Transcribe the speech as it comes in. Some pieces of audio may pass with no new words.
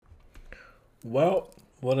Well,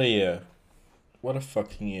 what a year. What a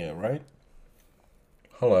fucking year, right?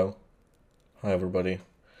 Hello. Hi, everybody.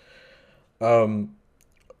 Um,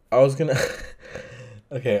 I was gonna.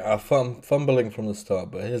 Okay, I'm fumbling from the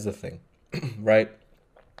start, but here's the thing, right?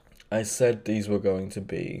 I said these were going to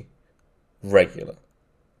be regular,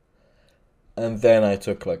 and then I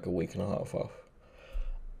took like a week and a half off.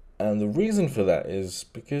 And the reason for that is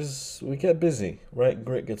because we get busy, right?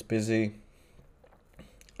 Grit gets busy.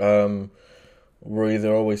 Um, we're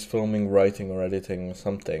either always filming, writing, or editing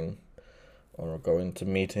something, or going to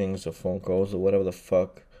meetings or phone calls or whatever the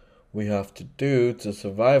fuck we have to do to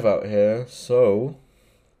survive out here. So,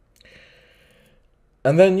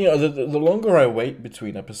 and then the longer I wait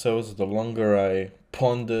between episodes, the longer I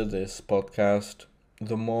ponder this podcast,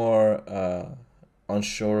 the more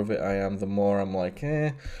unsure of it I am. The more I'm like,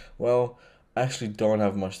 well, I actually don't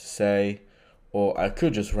have much to say, or I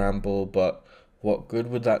could just ramble, but what good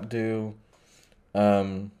would that do?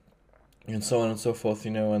 Um, and so on and so forth,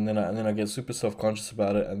 and then I get super self conscious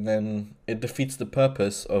about it, and then it defeats the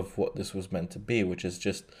purpose of what this was meant to be, which is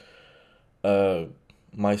just uh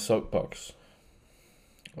my soapbox,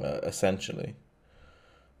 essentially,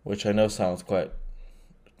 which I know sounds quite,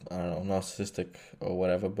 I don't know, narcissistic or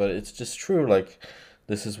whatever, but it's just true. Like,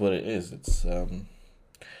 this is what it is. It's a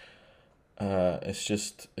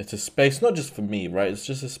space not just for me, right? It's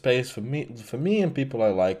just a space for me and people I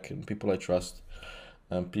like and people I trust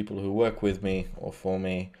and people who work with me or for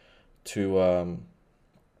me to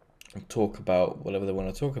talk about whatever they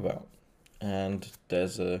want to talk about. And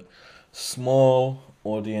there's a small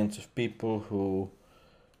audience of people who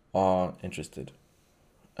are interested.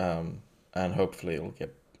 Um, and hopefully it'll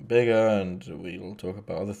get bigger and we'll talk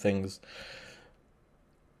about other things.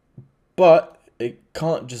 But it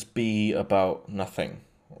can't just be about nothing,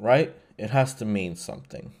 right? It has to mean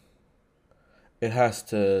something. It has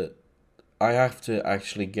to. I have to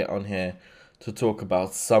actually get on here to talk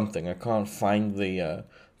about something. I can't find the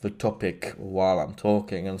topic while I'm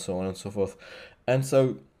talking and so on and so forth. And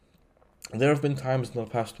so there have been times in the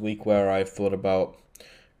past week where I've thought about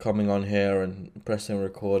coming on here and pressing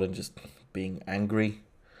record and just being angry,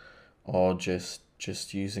 or just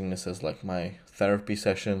using this as like my therapy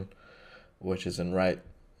session, which isn't right,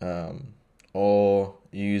 um, or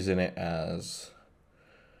using it as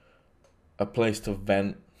a place to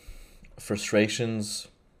vent frustrations.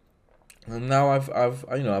 And now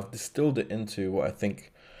I've distilled it into what I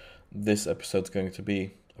think this episode's going to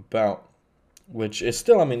be about, which is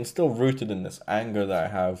still, I mean, still rooted in this anger that I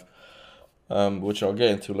have, which I'll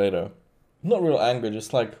get into later. Not real anger,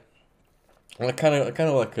 just like kind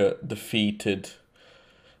of like a defeated.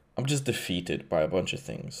 I'm just defeated by a bunch of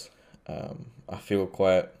things. I feel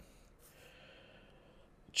quite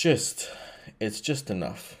just. It's just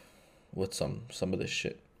enough with some of this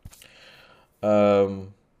shit.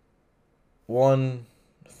 Um, One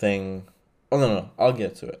thing. Oh no, I'll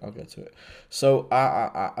get to it. I'll get to it. So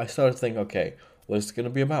I started thinking, okay, what is it gonna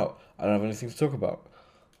be about? I don't have anything to talk about.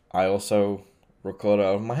 I also record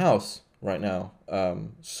out of my house right now.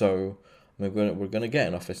 So we're gonna get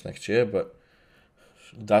an office next year, but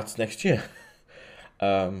that's next year.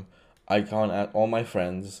 Um, I can't. All my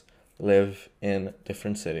friends live in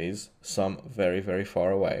different cities. Some very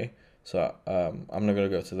far away. So I'm not gonna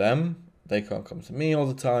go to them. They can't come to me all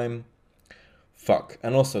the time. Fuck.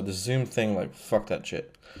 And also the Zoom thing, like fuck that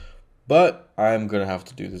shit. But I'm gonna have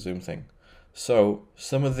to do the Zoom thing. So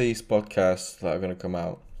some of these podcasts that are gonna come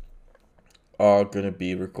out are gonna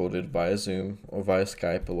be recorded via Zoom or via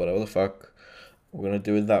Skype or whatever the fuck. We're gonna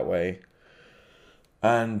do it that way.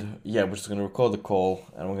 And yeah, we're just gonna record the call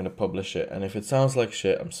and we're gonna publish it. And if it sounds like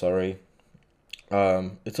shit, I'm sorry.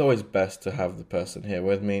 It's always best to have the person here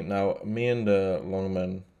with me. Now, me and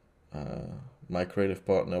Longman, my creative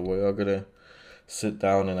partner, we are gonna sit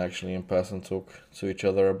down and actually in person talk to each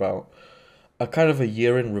other about a kind of a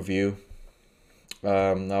year in review.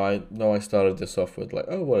 Now I know I started this off with like,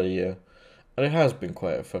 oh, what a year, and it has been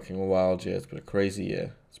quite a fucking wild year. It's been a crazy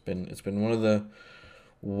year. It's been one of the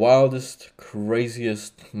wildest,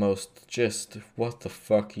 craziest, most just what the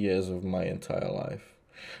fuck years of my entire life.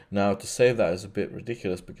 Now to say that is a bit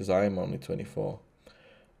ridiculous because I am only 24.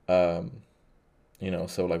 Um,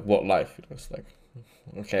 so like what life? It's like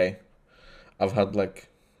okay, I've had like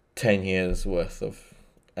 10 years worth of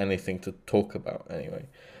anything to talk about anyway,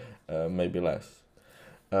 maybe less.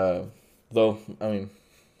 Uh, though, I mean,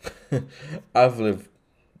 I've lived,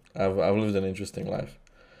 I've lived an interesting life.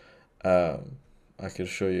 Um, I can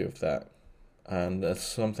assure you of that. And that's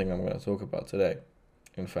something I'm going to talk about today,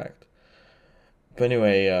 in fact. But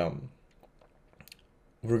anyway,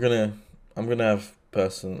 we're gonna, I'm gonna have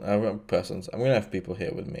persons. I'm gonna have people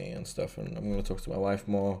here with me and stuff, and I'm gonna talk to my wife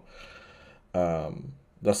more.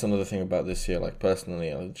 That's another thing about this year. Like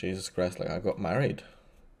personally, like, Jesus Christ, like I got married.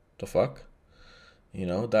 The fuck,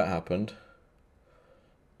 that happened.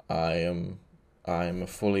 I am, I'm a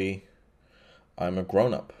fully, I'm a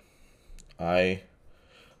grown up. I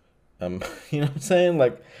am, you know what I'm saying?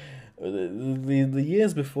 Like the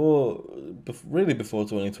years really before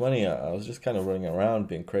 2020, I was just kind of running around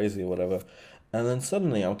being crazy or whatever, and then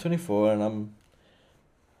suddenly I'm 24 and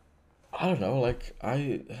I don't know, like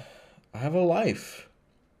I have a life.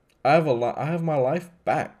 I have my life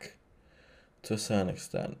back to a certain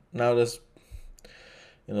extent. Now there's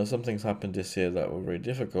some things happened this year that were very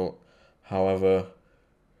difficult. However,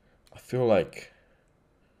 I feel like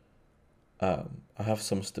I have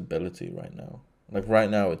some stability right now. Like right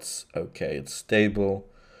now, it's okay. It's stable.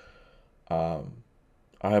 Um,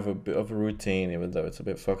 I have a bit of a routine, even though it's a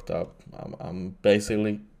bit fucked up. I'm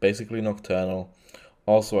basically nocturnal.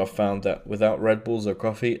 Also, I found that without Red Bulls or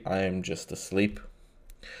coffee, I am just asleep.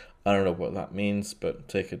 I don't know what that means, but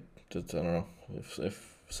take it. I don't know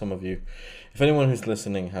if some of you, if anyone who's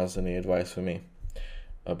listening has any advice for me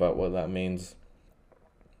about what that means,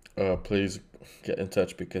 please get in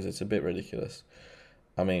touch because it's a bit ridiculous.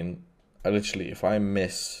 I mean, I literally, if I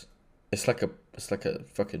miss, it's like a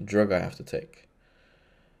fucking drug I have to take.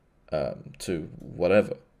 To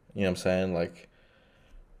whatever, you know what I'm saying? Like,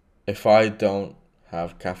 if I don't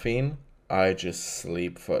have caffeine, I just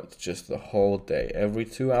sleep for just the whole day. Every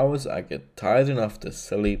 2 hours, I get tired enough to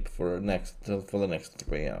sleep for the next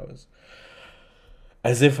 3 hours,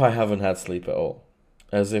 as if I haven't had sleep at all.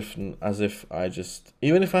 As if I just,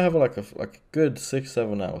 even if I have like a good 6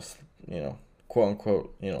 7 hours, quote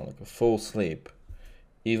unquote, like a full sleep,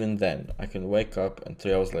 even then I can wake up and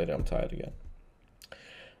 3 hours later I'm tired again.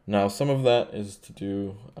 Now some of that is to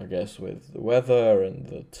do, I guess, with the weather and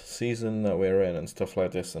the season that we're in and stuff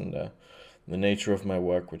like this, and the nature of my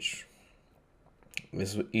work, which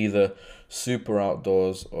is either super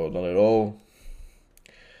outdoors or not at all.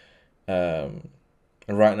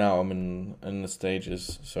 And right now I'm in the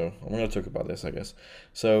stages, so I'm gonna talk about this, I guess.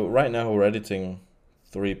 So right now we're editing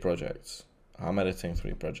 3 projects. I'm editing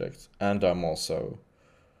 3 projects, and I'm also,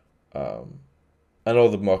 and all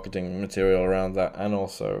the marketing material around that, and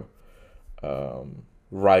also,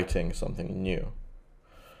 writing something new.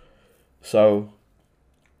 So,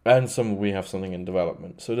 and we have something in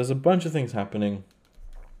development. So there's a bunch of things happening,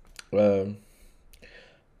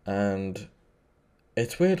 and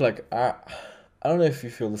it's weird. Like I don't know if you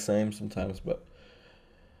feel the same sometimes, but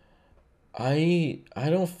I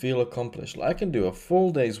don't feel accomplished. Like, I can do a full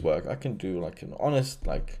day's work. I can do like an honest,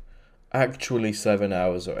 like actually 7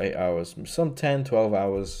 hours or 8 hours, some 10, 12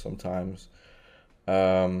 hours sometimes,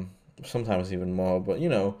 sometimes even more. But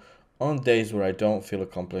on days where I don't feel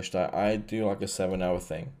accomplished, I do like a 7 hour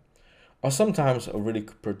thing, or sometimes a really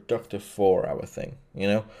productive 4 hour thing.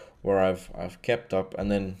 Where I've kept up, and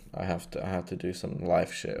then I have to do some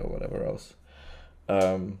life shit or whatever else.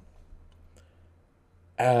 Um,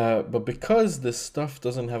 but because this stuff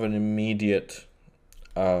doesn't have an immediate,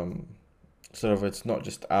 um, sort of, it's not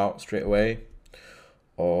just out straight away,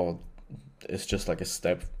 or it's just like a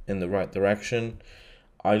step in the right direction,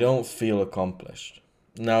 I don't feel accomplished.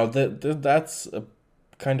 Now that's a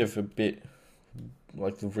kind of a bit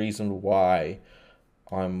like the reason why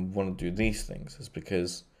I want to do these things is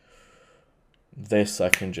because this I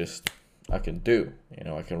can do.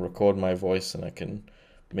 I can record my voice and I can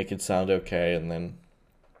make it sound okay, and then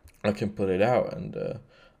I can put it out, and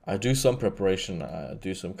I do some preparation. I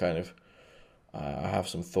do some kind of. I have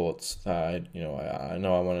some thoughts that I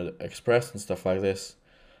know I want to express and stuff like this,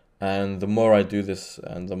 and the more I do this,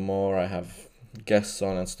 and the more I have guests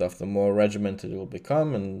on and stuff, the more regimented it will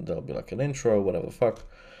become, and there'll be like an intro, whatever the fuck,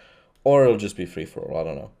 or it'll just be free for all. I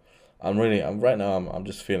don't know. I'm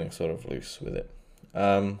just feeling sort of loose with it.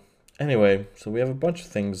 Anyway, so we have a bunch of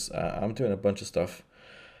things. I'm doing a bunch of stuff.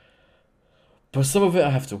 But some of it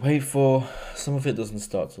I have to wait for. Some of it doesn't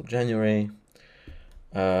start till January.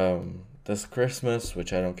 There's Christmas,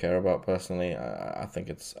 which I don't care about personally. I think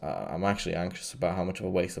I'm actually anxious about how much of a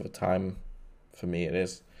waste of a time for me it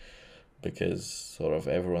is. Because sort of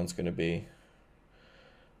everyone's going to be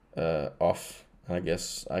off. And I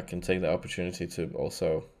guess I can take the opportunity to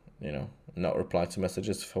also, not reply to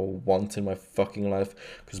messages for once in my fucking life.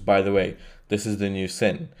 Because, by the way, this is the new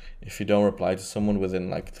sin. If you don't reply to someone within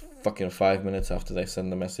like fucking 5 minutes after they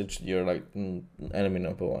send the message, you're like enemy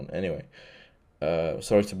number one. Anyway,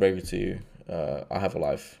 sorry to break it to you. I have a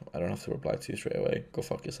life. I don't have to reply to you straight away. Go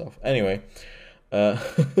fuck yourself. Anyway,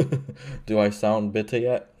 do I sound bitter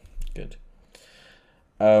yet? Good.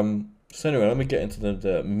 So anyway, let me get into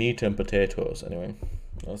the meat and potatoes. Anyway,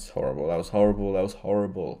 that's horrible. That was horrible. That was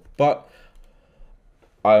horrible. But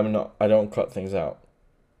I'm not. I don't cut things out.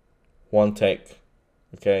 One take.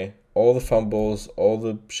 Okay. All the fumbles, all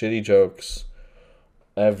the shitty jokes,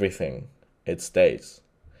 everything. It stays.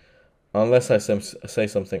 Unless I say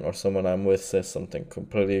something or someone I'm with says something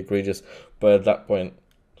completely egregious. But at that point,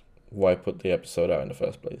 why put the episode out in the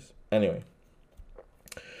first place? Anyway.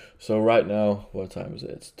 So right now, what time is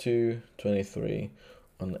it? It's 2:23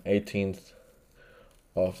 on the 18th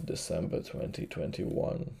of December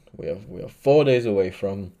 2021. We are 4 days away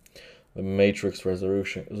from the Matrix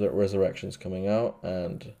Resurrections coming out,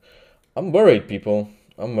 and I'm worried, people.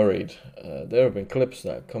 I'm worried. There have been clips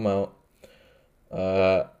that come out,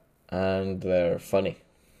 and they're funny.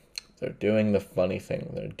 They're doing the funny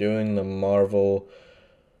thing. They're doing the Marvel.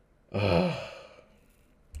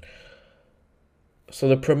 So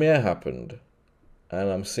the premiere happened, and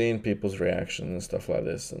I'm seeing people's reactions and stuff like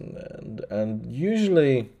this, and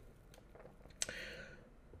usually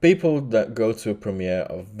people that go to a premiere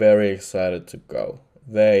are very excited to go.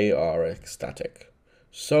 They are ecstatic,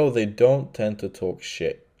 so they don't tend to talk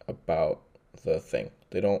shit about the thing.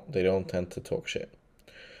 They don't tend to talk shit.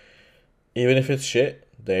 Even if it's shit,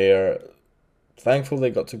 they are thankful they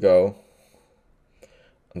got to go.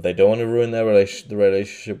 They don't want to ruin the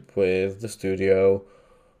relationship with the studio,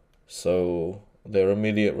 so their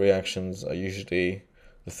immediate reactions are usually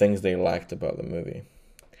the things they liked about the movie.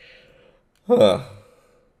 But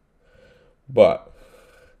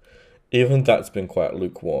even that's been quite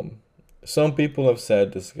lukewarm. Some people have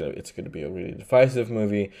said it's gonna be a really divisive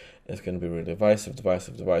movie. It's gonna be really divisive.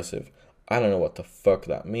 I don't know what the fuck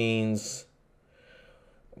that means.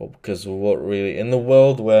 Well, because what really in the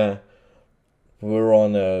world where we're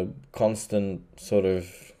on a constant sort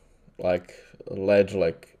of like ledge,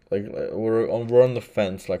 like we're on the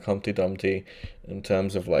fence, like Humpty Dumpty, in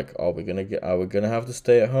terms of like, are we gonna have to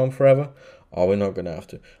stay at home forever? Are we not gonna have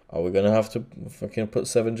to? Are we gonna have to fucking put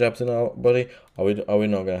 7 jabs in our body? Are we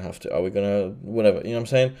not gonna have to? Are we gonna whatever? You know what I'm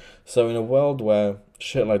saying? So in a world where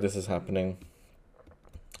shit like this is happening,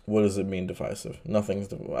 what does it mean divisive? A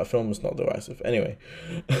film is not divisive. Anyway.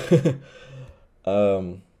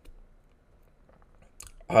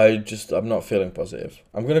 I'm not feeling positive.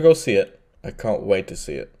 I'm gonna go see it. I can't wait to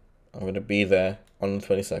see it. I'm gonna be there on the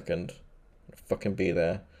 22nd. Fucking be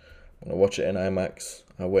there. I'm gonna watch it in IMAX.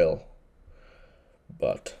 I will.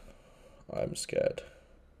 But I'm scared.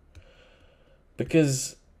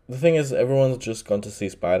 Because the thing is, everyone's just gone to see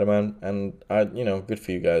Spider-Man, and good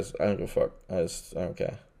for you guys. I don't give a fuck. I don't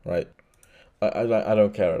care, right? I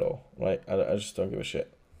don't care at all, right? I just don't give a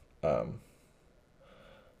shit.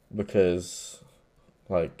 Because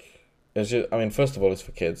like, it's just, I mean, first of all, it's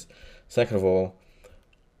for kids. Second of all,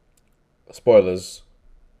 spoilers,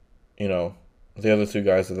 the other 2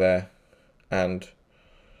 guys are there, and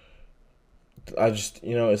I just,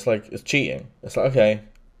 it's like, it's cheating. It's like, okay,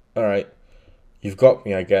 alright, you've got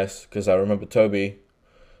me, I guess, because I remember Toby.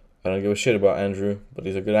 I don't give a shit about Andrew, but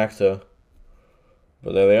he's a good actor.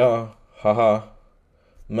 But there they are, haha.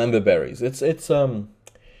 Member berries. It's the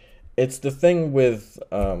thing with,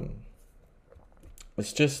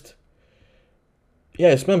 it's just,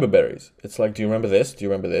 yeah, it's member berries. It's like, do you remember this? Do you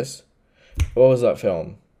remember this? What was that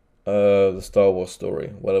film? The Star Wars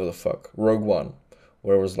story, whatever the fuck, Rogue One,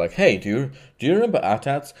 where it was like, hey, do you remember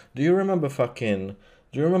AT-ATs? Do you remember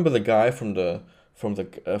the guy from the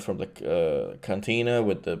cantina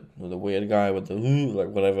with the weird guy with the like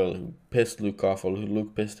whatever, who pissed Luke off, or who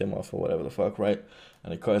Luke pissed him off, or whatever the fuck, right?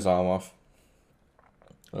 And he cut his arm off.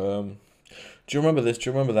 Do you remember this? Do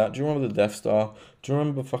you remember that? Do you remember the Death Star? Do you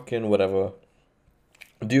remember fucking whatever?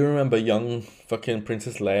 Do you remember young fucking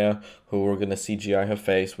Princess Leia, who were gonna CGI her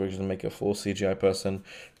face? We're gonna make a full CGI person.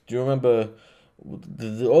 Do you remember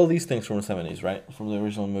all these things from the 70s, right? From the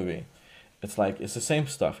original movie. It's like, it's the same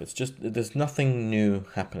stuff. It's just, there's nothing new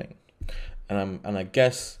happening. And I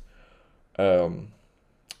guess The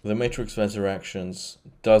Matrix Resurrections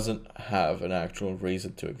doesn't have an actual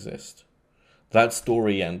reason to exist. That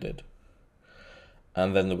story ended.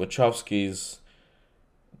 And then the Wachowskis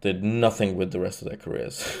did nothing with the rest of their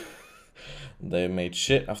careers. They made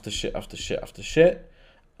shit after shit after shit after shit.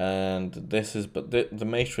 And the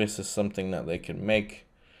Matrix is something that they can make.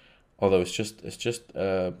 Although it's just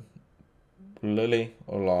Lily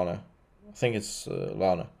or Lana. I think it's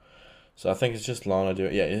Lana. So I think it's just Lana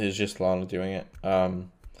doing. Yeah, it is just Lana doing it.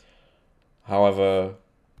 However,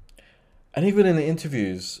 and even in the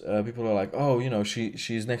interviews, people are like, "Oh,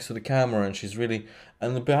 she's next to the camera and she's really."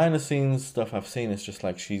 And the behind the scenes stuff I've seen is just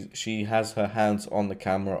like she has her hands on the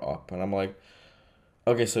camera up, and I'm like,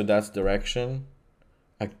 okay, so that's direction.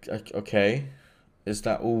 Okay, is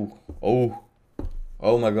that oh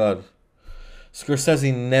my god?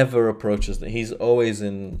 Scorsese never approaches that. He's always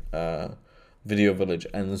in Video Village,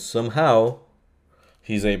 and somehow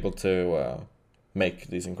he's able to make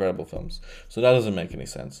these incredible films. So that doesn't make any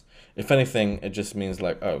sense. If anything, it just means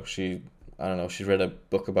like, oh, I don't know, she read a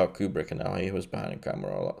book about Kubrick and now he was behind the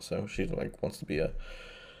camera a lot, so she like wants to be a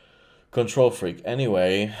control freak.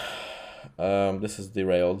 Anyway, this is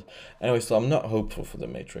derailed. Anyway, so I'm not hopeful for the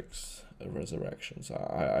Matrix Resurrections.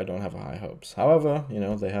 I don't have high hopes. However,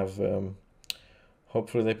 they have.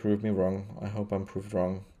 Hopefully they prove me wrong. I hope I'm proved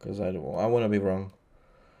wrong because I want to be wrong.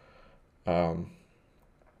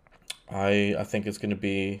 I think it's going to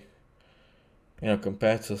be,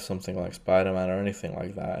 compared to something like Spider-Man or anything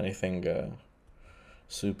like that, anything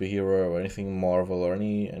superhero or anything Marvel or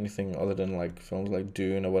anything other than like films like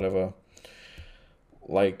Dune or whatever,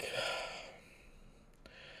 like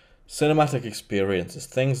cinematic experiences,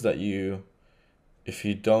 things that if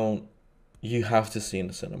you don't, you have to see in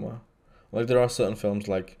the cinema. Like there are certain films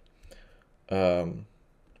like,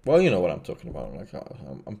 well, you know what I'm talking about. Like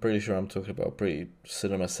I'm pretty sure I'm talking about a pretty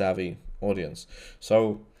cinema savvy audience.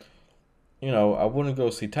 So, I wouldn't go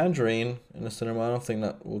see Tangerine in the cinema. I don't think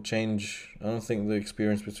that will change. I don't think the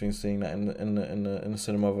experience between seeing that in the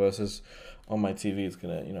cinema versus on my TV is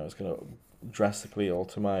gonna it's gonna drastically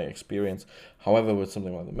alter my experience. However, with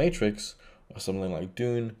something like The Matrix or something like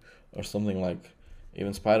Dune or something like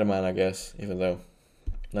even Spider-Man, I guess, even though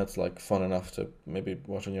that's like fun enough to maybe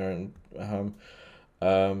watch on your own at home.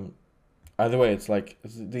 Either way, it's like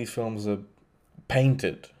these films are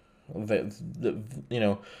painted.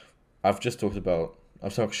 I've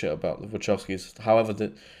talked shit about the Wachowskis. However,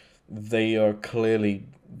 they are clearly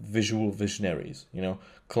visual visionaries.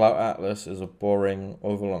 Cloud Atlas is a boring,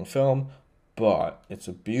 overlong film, but it's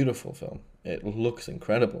a beautiful film. It looks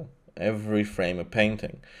incredible. Every frame a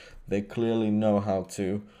painting. They clearly know how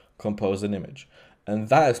to compose an image. And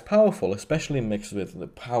that is powerful, especially mixed with the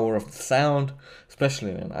power of the sound,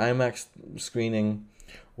 especially in an IMAX screening,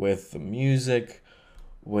 with the music,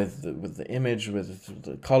 with the image, with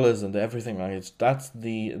the colors and everything. Like that's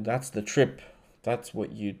the trip. That's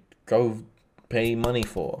what you go pay money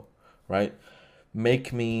for, right?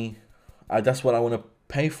 That's what I want to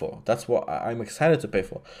pay for. That's what I'm excited to pay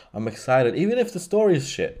for. I'm excited, even if the story is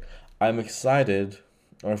shit. I'm excited,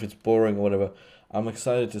 or if it's boring or whatever. I'm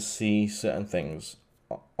excited to see certain things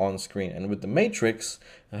on screen. And with The Matrix,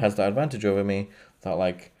 it has the advantage over me that,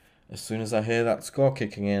 like, as soon as I hear that score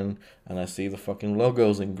kicking in and I see the fucking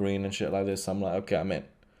logos in green and shit like this, I'm like, okay, I'm in.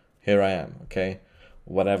 Here I am, okay?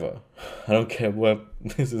 Whatever. I don't care what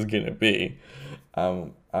this is going to be.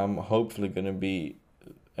 I'm hopefully going to be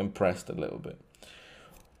impressed a little bit.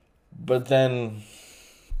 But then,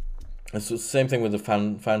 it's the same thing with the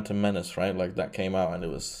Phantom Menace, right? Like, that came out and it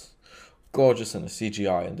was gorgeous and the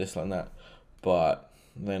CGI and this and that, but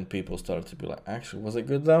then people started to be like, actually, was it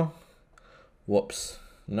good though? Whoops,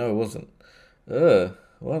 no, it wasn't.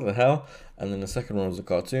 What the hell? And then the second one was a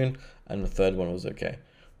cartoon, and the third one was okay,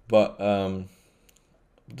 but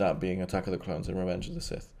that being Attack of the Clones and Revenge of the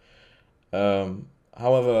Sith.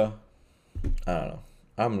 However, I don't know.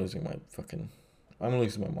 I'm losing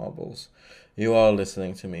my marbles. You are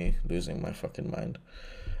listening to me losing my fucking mind.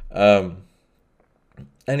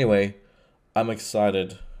 Anyway, I'm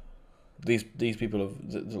excited. These people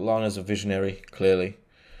Lana's a visionary, clearly.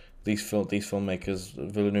 These filmmakers,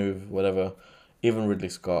 Villeneuve, whatever, even Ridley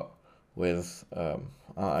Scott with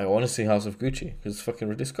I want to see House of Gucci because it's fucking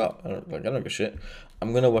Ridley Scott. I don't give a shit.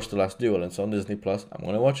 I'm gonna watch The Last Duel, and it's on Disney Plus. I'm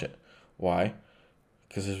gonna watch it. Why?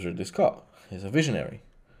 Because it's Ridley Scott. He's a visionary.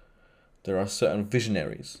 There are certain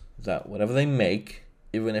visionaries that whatever they make,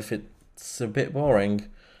 even if it's a bit boring,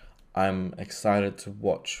 I'm excited to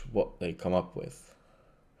watch what they come up with.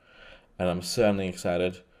 And I'm certainly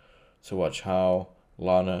excited to watch how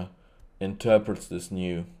Lana interprets this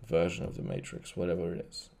new version of The Matrix, whatever it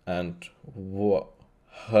is. And what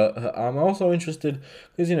I'm also interested,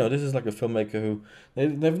 because, this is like a filmmaker who,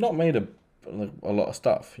 they've not made a lot of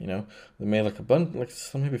stuff, They made like a bunch, like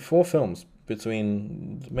maybe 4 films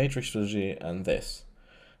between the Matrix trilogy and this.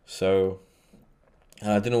 So,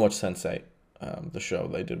 I didn't watch Sense8. The show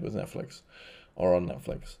they did with Netflix or on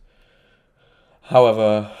Netflix.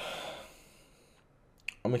 However,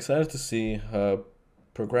 I'm excited to see her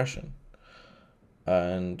progression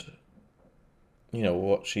and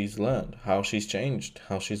what she's learned, how she's changed,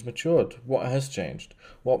 how she's matured, what has changed,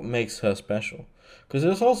 what makes her special. Because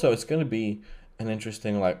it's going to be an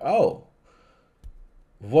interesting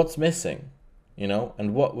what's missing,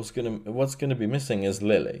 and what's going to be missing is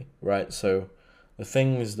Lily, right? So The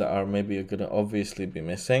things that are maybe going to obviously be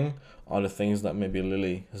missing are the things that maybe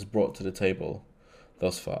Lily has brought to the table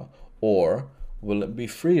thus far, or will it be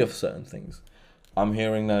free of certain things? I'm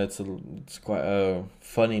hearing that it's quite a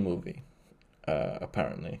funny movie,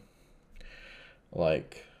 apparently.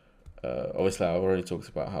 Like, obviously, I've already talked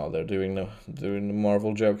about how they're doing the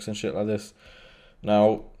Marvel jokes and shit like this.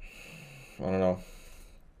 Now, I don't know.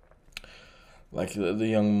 Like the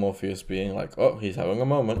young Morpheus being like, "Oh, he's having a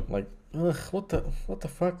moment." Like, ugh, what the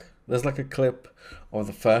fuck? There's like a clip of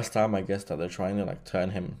the first time, I guess, that they're trying to like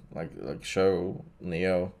turn him, like show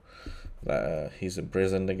Neo that he's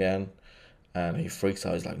imprisoned again, and he freaks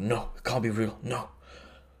out. He's like, "No, it can't be real. No,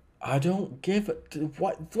 I don't give it.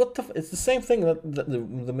 What the? It's the same thing that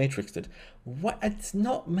the Matrix did. What? It's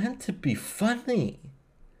not meant to be funny.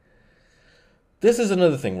 This is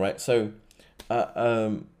another thing, right? So,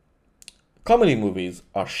 comedy movies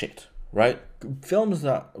are shit, right? Films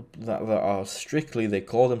that are strictly, they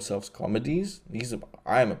call themselves comedies.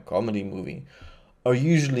 I am a comedy movie, are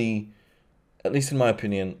usually, at least in my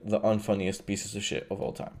opinion, the unfunniest pieces of shit of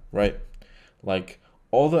all time, right? Like,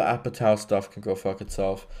 all the Apatow stuff can go fuck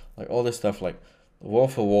itself. Like, all this stuff, like, The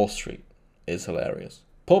Wolf of Wall Street is hilarious.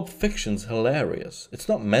 Pulp Fiction's hilarious. It's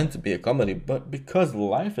not meant to be a comedy, but because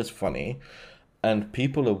life is funny, and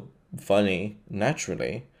people are funny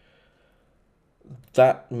naturally,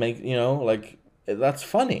 that make, like, that's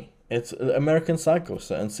funny. It's American Psycho,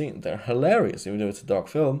 certain scenes, they're hilarious. Even though it's a dark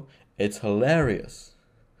film, it's hilarious.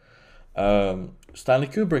 Stanley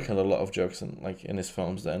Kubrick had a lot of jokes in his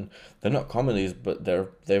films. Then they're not comedies, but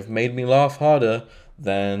they've made me laugh harder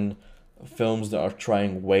than films that are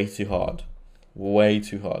trying way too hard,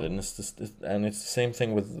 and it's the same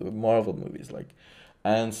thing with Marvel movies, like,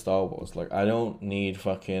 and Star Wars. Like, I don't need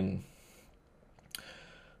fucking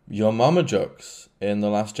your mama jokes in The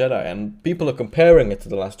Last Jedi, and people are comparing it to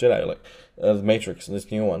The Last Jedi, like The Matrix and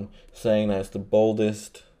this new one, saying that it's the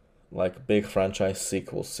boldest, like, big franchise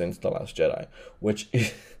sequel since The Last Jedi, which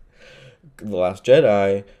is, The Last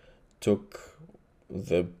Jedi took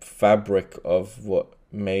the fabric of what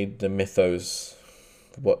made the mythos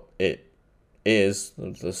what it is,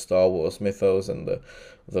 the Star Wars mythos, and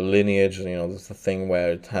the lineage, the thing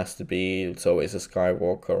where it has to be, it's always a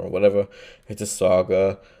Skywalker or whatever. It's a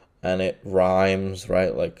saga, and it rhymes,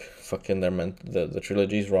 right? Like, fucking, they're meant, the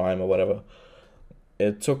trilogies rhyme or whatever.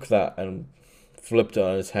 It took that and flipped it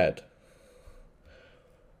on its head,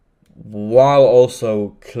 while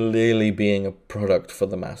also clearly being a product for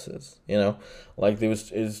the masses. Like, it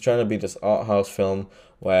was trying to be this art house film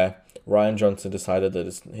where Ryan Johnson decided that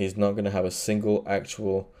he's not going to have a single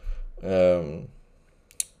actual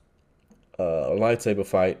lightsaber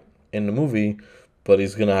fight in the movie, but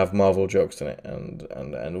he's going to have Marvel jokes in it, and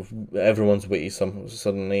everyone's witty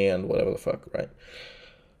suddenly, and whatever the fuck, right?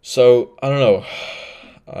 So, I don't know.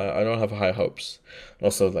 I don't have high hopes. And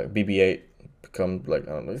also, like, BB-8 become, like,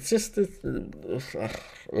 I don't know. It's just,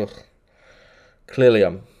 ugh. Clearly,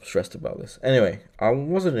 I'm stressed about this. Anyway, I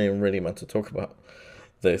wasn't even really meant to talk about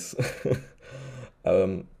this.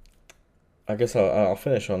 I guess I'll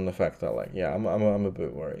finish on the fact that, like, yeah, I'm a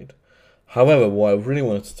bit worried. However, what I really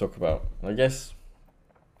wanted to talk about, I guess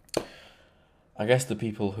the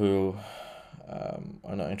people who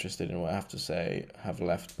are not interested in what I have to say have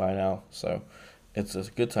left by now, so it's a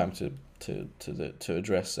good time to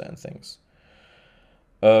address certain things.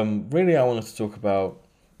 Really, I wanted to talk about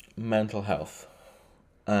mental health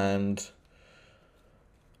and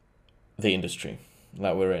the industry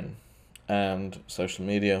that we're in, and social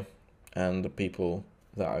media, and the people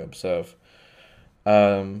that I observe.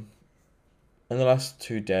 In the last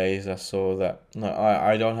 2 days, I saw that, no,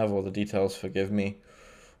 I don't have all the details, forgive me,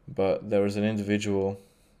 but there was an individual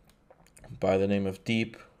by the name of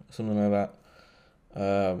Deep, something like that,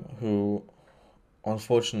 who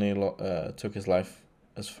unfortunately took his life,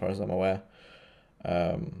 as far as I'm aware.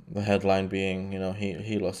 The headline being,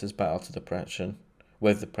 he lost his battle to depression,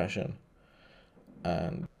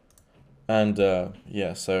 and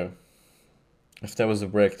yeah. So if there was a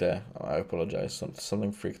break there, I apologize.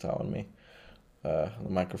 Something freaked out on me. The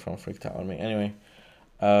microphone freaked out on me. Anyway,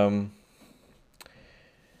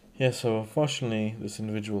 yeah. So unfortunately, this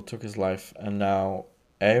individual took his life, and now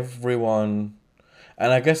everyone.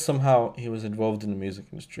 And I guess somehow he was involved in the music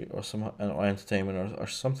industry, or somehow, or entertainment, or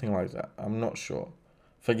something like that. I'm not sure.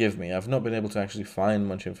 Forgive me. I've not been able to actually find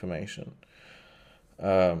much information.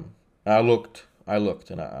 I looked,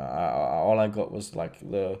 and all I got was, like,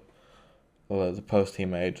 the post he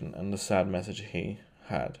made, and the sad message he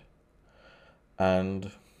had.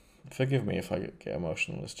 And forgive me if I get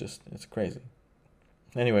emotional. It's crazy.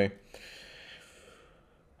 Anyway.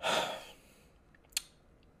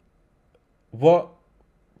 what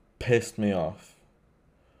pissed me off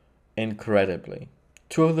incredibly,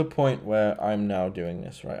 to the point where I'm now doing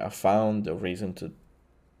this, right? I found a reason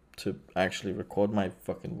to actually record my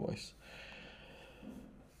fucking voice.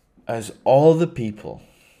 As all the people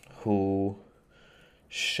who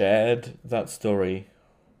shared that story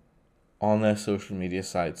on their social media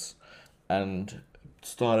sites and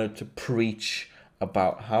started to preach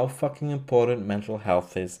about how fucking important mental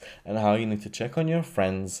health is and how you need to check on your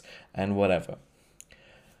friends and whatever.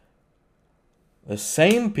 The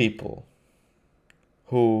same people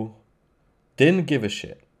who didn't give a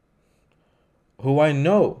shit, who I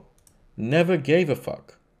know never gave a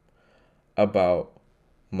fuck about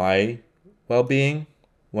my well-being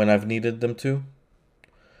when I've needed them to,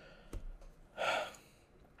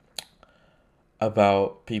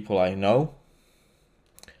 about people I know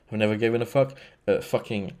who never given a fuck,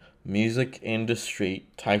 fucking music industry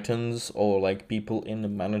titans, or like people in the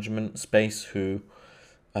management space who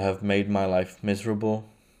have made my life miserable,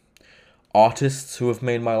 artists who have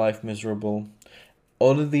made my life miserable,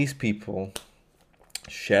 all of these people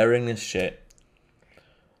sharing this shit,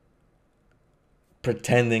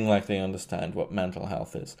 pretending like they understand what mental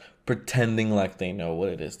health is, pretending like they know what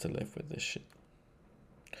it is to live with this shit,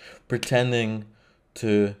 pretending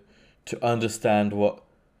to understand what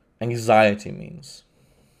anxiety means,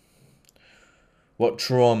 what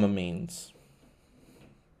trauma means,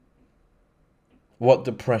 what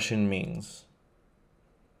depression means,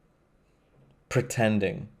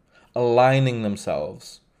 pretending, aligning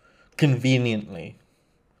themselves conveniently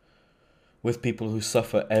with people who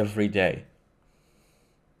suffer every day,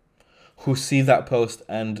 who see that post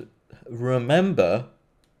and remember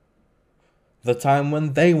the time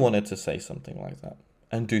when they wanted to say something like that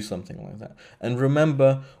and do something like that, and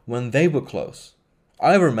remember when they were close.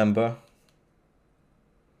 I remember.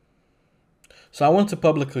 So I want to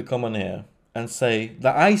publicly come on here and say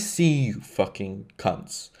that I see you fucking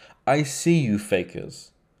cunts. I see you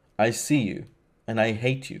fakers. I see you, and I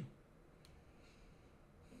hate you.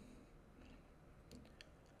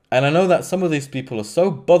 And I know that some of these people are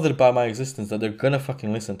so bothered by my existence that they're gonna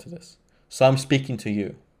fucking listen to this. So I'm speaking to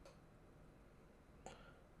you.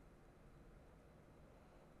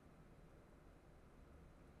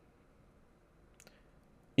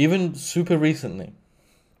 Even super recently.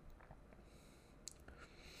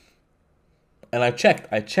 And I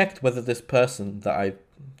checked whether this person that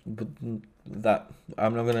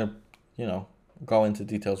I'm not gonna, go into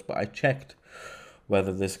details, but I checked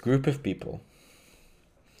whether this group of people,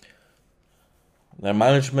 their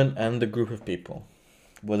management and the group of people,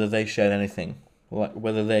 whether they shared anything,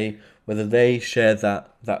 whether they shared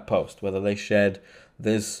that post, whether they shared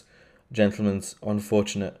this gentleman's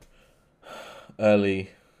unfortunate early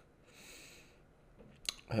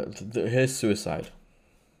his suicide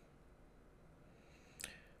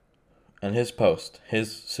and his post,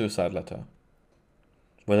 his suicide letter,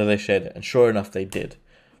 whether they shared it. And sure enough, they did.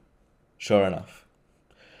 Sure enough.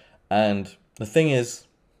 And the thing is,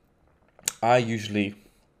 I usually,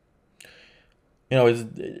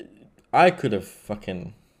 I could have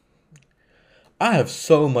I have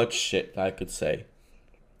so much shit that I could say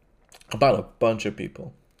about a bunch of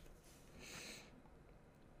people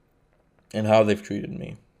and how they've treated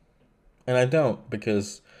me. And I don't,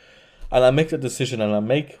 and I make the decision, and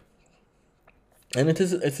it's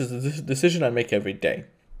a decision I make every day,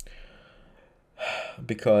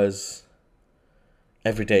 because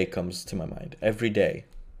every day comes to my mind. Every day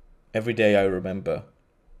I remember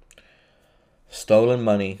stolen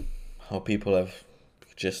money, how people have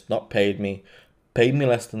just not paid me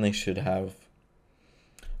less than they should have,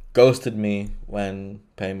 ghosted me when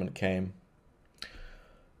payment came,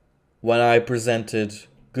 when I presented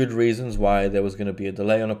good reasons why there was going to be a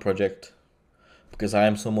delay on a project, because I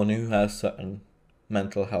am someone who has certain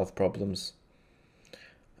mental health problems.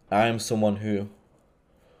 I am someone who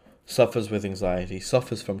suffers with anxiety,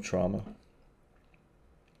 suffers from trauma.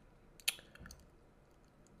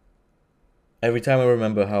 Every time I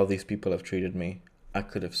remember how these people have treated me, I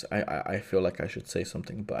feel like I should say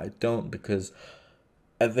something, but I don't, because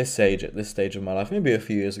at this stage of my life, maybe a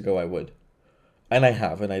few years ago I would. And I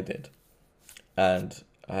have, and I did. And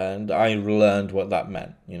I learned what that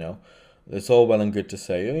meant, It's all well and good to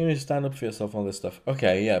say, you need to stand up for yourself, all this stuff.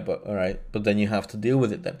 Okay, yeah, but all right. But then you have to deal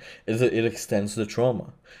with it then. It extends the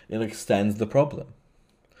trauma. It extends the problem.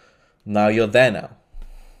 Now you're there now.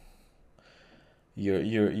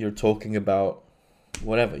 You're talking about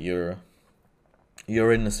whatever. You're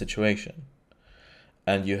in the situation.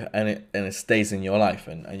 And it stays in your life,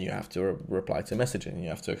 and you have to reply to messaging, and you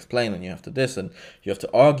have to explain, and you have to this, and you have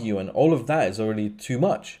to argue, and all of that is already too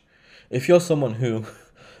much. If you're someone who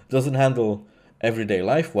doesn't handle everyday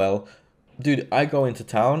life well. Dude, I go into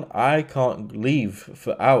town, I can't leave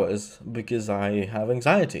for hours because I have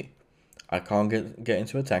anxiety. I can't get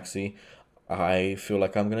into a taxi. I feel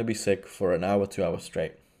like I'm going to be sick for an hour, 2 hours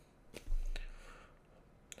straight.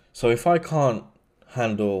 So if I can't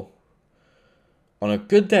handle, on a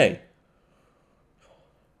good day,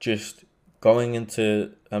 just going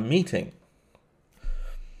into a meeting,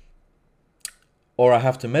 or I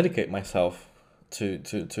have to medicate myself to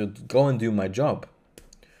go and do my job,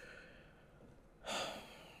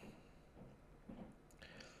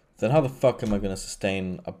 then how the fuck am I going to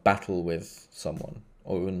sustain a battle with someone,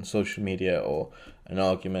 or in social media, or an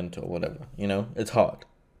argument, or whatever? You know, it's hard.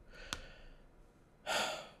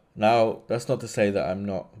 Now, that's not to say that I'm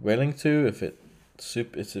not willing to, if it's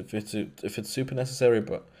super necessary,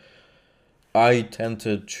 but I tend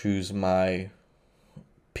to choose my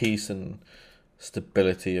peace and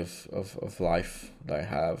stability of life that I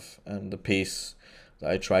have, and the peace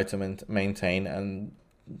that I try to maintain, and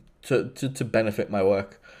to benefit my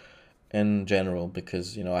work in general,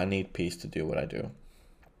 because, you know, I need peace to do what I do.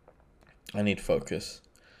 I need focus.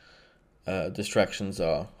 Distractions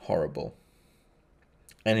are horrible.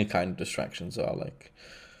 Any kind of distractions are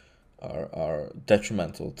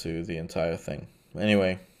detrimental to the entire thing.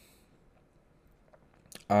 Anyway,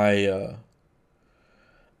 I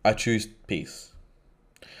choose peace.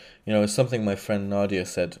 You know, it's something my friend Nadia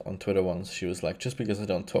said on Twitter once. She was like, just because I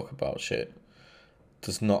don't talk about shit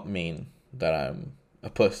does not mean that I'm a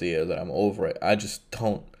pussy or that I'm over it. I just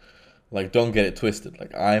don't get it twisted.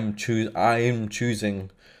 Like, I am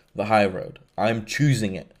choosing the high road. I'm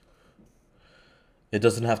choosing it. It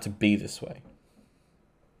doesn't have to be this way.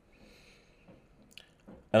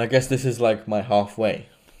 And I guess this is like my halfway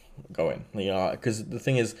going, you know, because the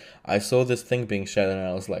thing is, I saw this thing being shared and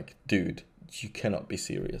I was like, dude, you cannot be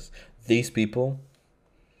serious. These people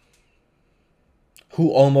who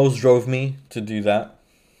almost drove me to do that,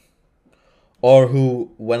 or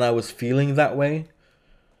who, when I was feeling that way,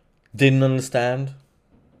 didn't understand,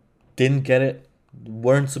 didn't get it,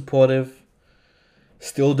 weren't supportive,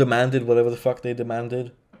 still demanded whatever the fuck they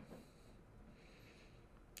demanded.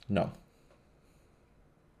 No.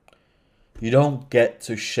 You don't get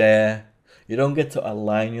to share, you don't get to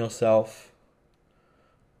align yourself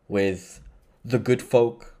with the good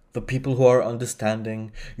folk, the people who are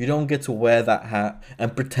understanding. You don't get to wear that hat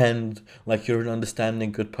and pretend like you're an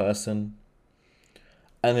understanding good person,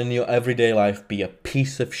 and in your everyday life be a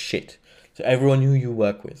piece of shit to everyone who you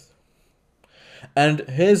work with. And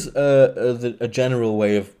here's a general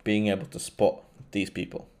way of being able to spot these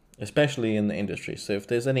people, especially in the industry. So if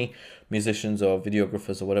there's any musicians or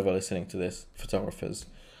videographers or whatever listening to this, photographers,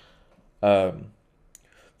 the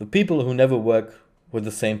people who never work with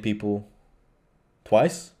the same people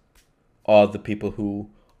twice are the people who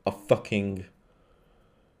are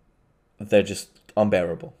they're just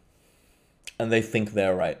unbearable. And they think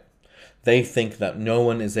they're right. They think that no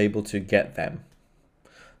one is able to get them.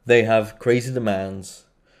 They have crazy demands,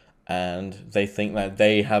 and they think that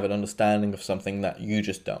they have an understanding of something that you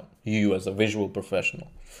just don't. You as a visual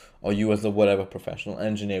professional, or you as a whatever professional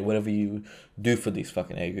engineer, whatever you do for these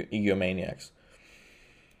fucking egomaniacs,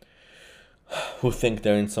 who think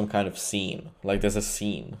they're in some kind of scene. Like, there's a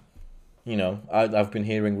scene. You know, I've been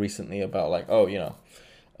hearing recently about, like, oh, you know,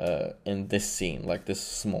 in this scene, like this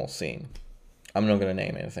small scene, I'm not gonna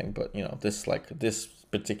name anything, but, you know, this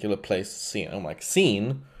particular place scene. I'm like,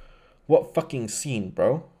 scene? What fucking scene,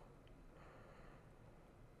 bro?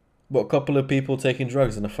 What, a couple of people taking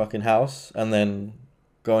drugs in a fucking house and then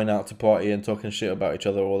going out to party and talking shit about each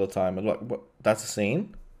other all the time? And like, what? That's a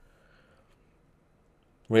scene?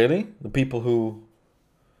 Really? The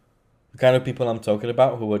kind of people I'm talking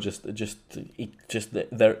about, who are just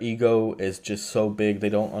their ego is just so big, they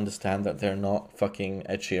don't understand that they're not fucking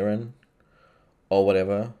Ed Sheeran or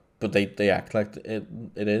whatever, but they act like it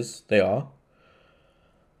is. They are.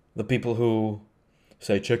 The people who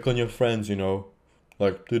say, check on your friends, you know,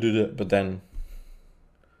 like, but then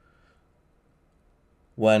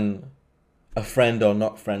when a friend or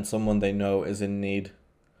not friend, someone they know is in need,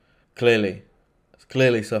 clearly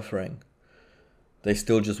suffering, they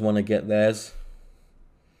still just want to get theirs.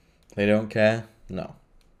 They don't care. No.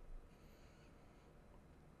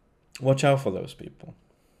 Watch out for those people.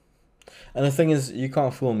 And the thing is, you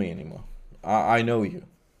can't fool me anymore. I know you.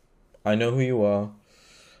 I know who you are.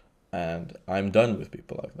 And I'm done with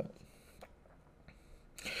people like that.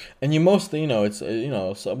 And you mostly, you know, it's, you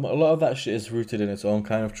know, a lot of that shit is rooted in its own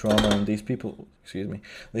kind of trauma. And these people,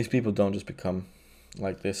 these people don't just become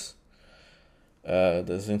like this.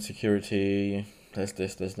 There's insecurity, there's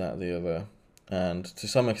this, there's that, the other. And to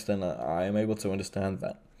some extent, I am able to understand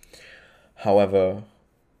that. However,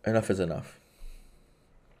 enough is enough.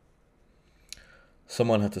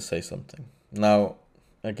 Someone had to say something. Now,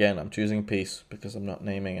 again, I'm choosing peace because I'm not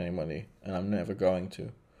naming anybody, and I'm never going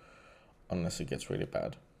to, unless it gets really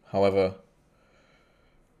bad. However,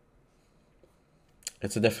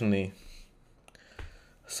 it's definitely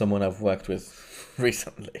someone I've worked with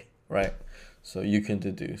recently, right? So you can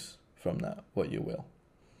deduce from that what you will.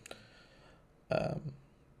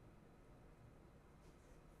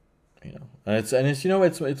 And it's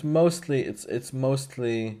mostly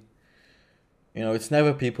it's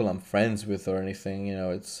never people I'm friends with or anything.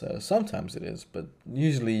 It's sometimes it is, but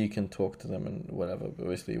usually you can talk to them and whatever. But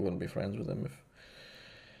obviously, you wouldn't be friends with them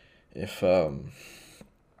if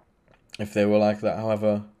they were like that.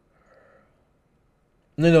 However,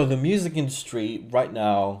 the music industry right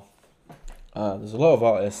now, there's a lot of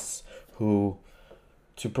artists who,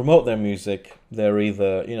 to promote their music, they're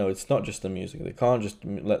either, it's not just the music. They can't just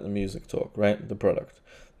let the music talk, right? The product.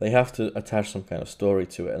 They have to attach some kind of story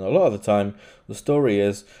to it. And a lot of the time, the story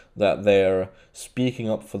is that they're speaking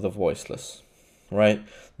up for the voiceless, right?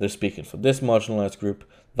 They're speaking for this marginalized group,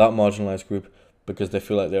 that marginalized group, because they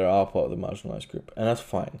feel like they are part of the marginalized group. And that's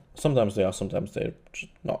fine. Sometimes they are, sometimes they're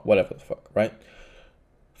just not. Whatever the fuck, right?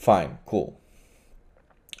 Fine, cool.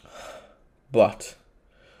 But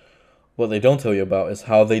what they don't tell you about is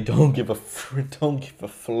how they don't give a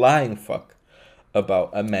flying fuck about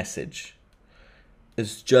a message.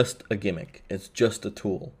 It's just a gimmick. It's just a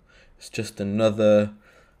tool. It's just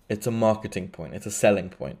it's a marketing point. It's a selling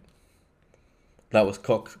point. That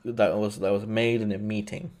was made in a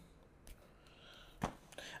meeting.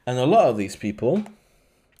 And a lot of these people,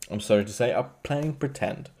 I'm sorry to say, are playing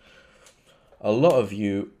pretend. A lot of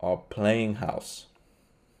you are playing house.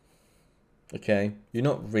 Okay? You're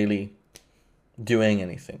not really doing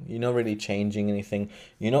anything. You're not really changing anything.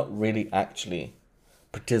 You're not really actually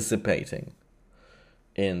participating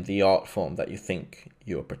in the art form that you think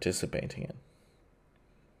you're participating in.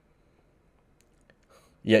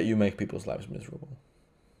 Yet you make people's lives miserable.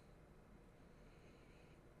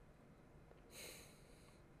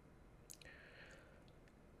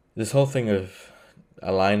 This whole thing of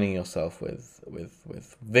aligning yourself with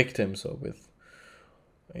victims or with,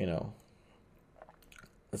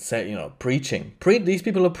 let's say, preaching. These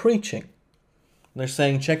people are preaching. They're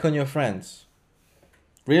saying, check on your friends.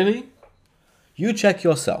 Really? You check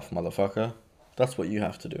yourself, motherfucker. That's what you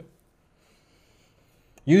have to do.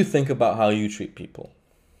 You think about how you treat people.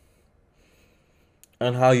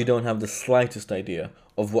 And how you don't have the slightest idea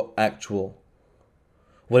of what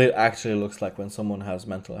it actually looks like when someone has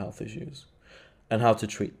mental health issues. And how to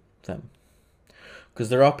treat them. Because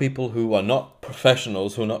there are people who are not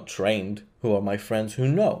professionals, who are not trained, who are my friends, who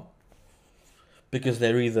know. Because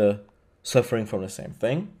they're either suffering from the same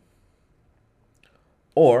thing,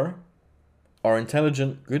 or are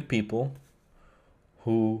intelligent, good people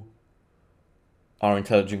who are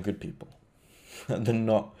intelligent, good people. And they're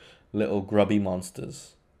not little grubby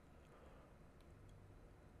monsters.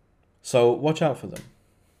 So watch out for them.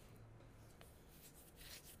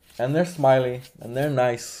 And they're smiley, and they're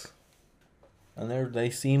nice, and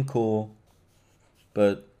they seem cool,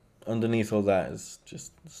 but underneath all that is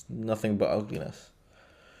just nothing but ugliness.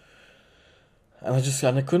 And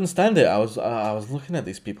I couldn't stand it. I was looking at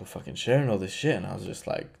these people fucking sharing all this shit, and I was just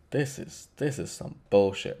like, this is some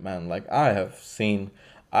bullshit, man. Like, I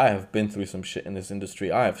have been through some shit in this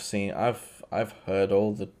industry. I've heard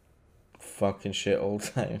all the fucking shit all the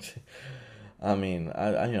time. I mean,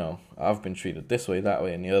 I've been treated this way, that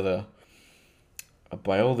way, and the other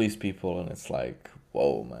by all these people, and it's like,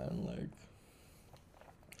 whoa, man, like.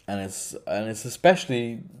 And it's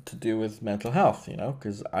especially to do with mental health,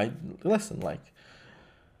 because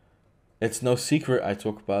it's no secret. I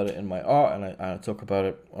talk about it in my art, and I talk about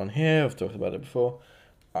it on here. I've talked about it before.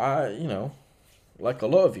 Like a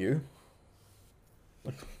lot of you,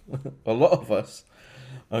 a lot of us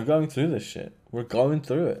are going through this shit. We're going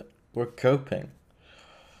through it. We're coping.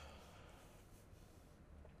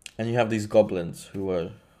 And you have these goblins who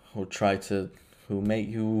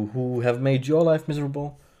have made your life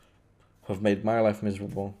miserable, who have made my life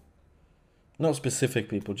miserable. Not specific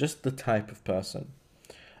people, just the type of person.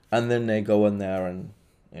 And then they go in there and,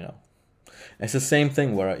 it's the same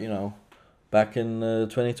thing where, back in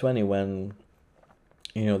 2020 when,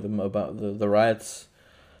 about the riots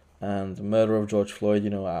and the murder of George Floyd,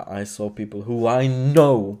 I saw people who I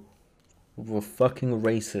know were fucking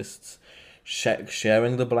racists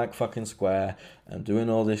sharing the black fucking square and doing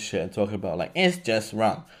all this shit and talking about, like, it's just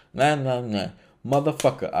wrong. Nah.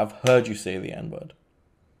 Motherfucker, I've heard you say the N-word.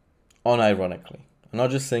 Unironically. I'm not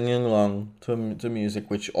just singing along to music,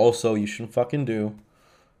 which also you shouldn't fucking do,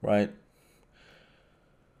 right?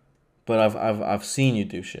 But I've seen you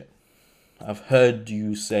do shit. I've heard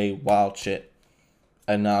you say wild shit,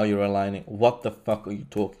 and now you're aligning. What the fuck are you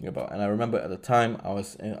talking about? And I remember at the time I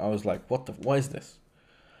was like, what is this?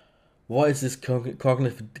 What is this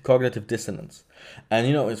cognitive dissonance? And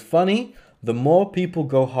you know, it's funny. The more people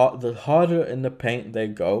go hard, the harder in the paint they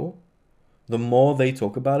go. The more they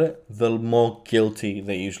talk about it, the more guilty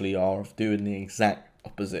they usually are of doing the exact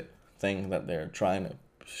opposite thing that they're trying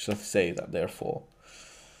to say that they're for.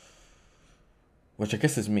 Which I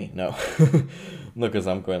guess is me. No, no, because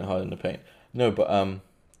I'm going hard in the paint. No, but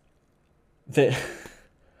they.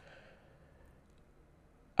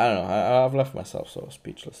 I don't know. I've left myself so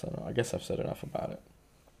speechless. I don't know. I guess I've said enough about it.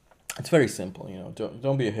 It's very simple, you know.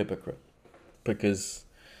 Don't be a hypocrite, because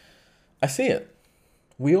I see it.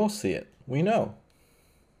 We all see it. We know.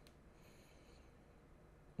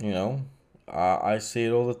 You know, I see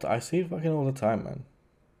it all the. I see it fucking all the time, man.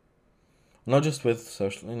 Not just with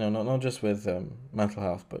social, you know, not just with mental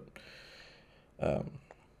health, but um,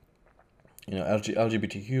 you know,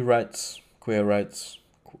 LGBTQ rights, queer rights,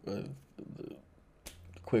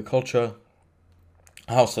 queer culture.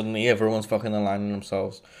 How suddenly everyone's fucking aligning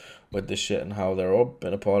themselves with this shit, and how they're all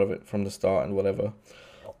been a part of it from the start and whatever.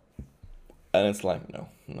 And it's like, no,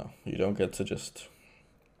 you don't get to just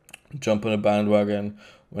jump on a bandwagon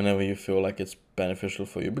whenever you feel like it's beneficial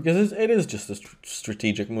for you, because it is just a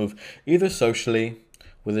strategic move, either socially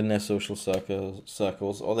within their social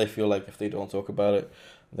circles, or they feel like if they don't talk about it,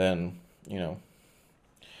 then, you know,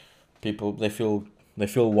 people, they feel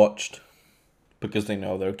watched because they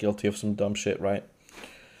know they're guilty of some dumb shit, right?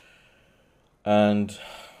 And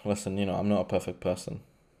listen, you know, I'm not a perfect person.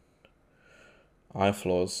 I have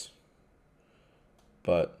flaws,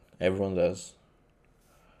 but everyone does.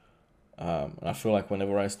 And I feel like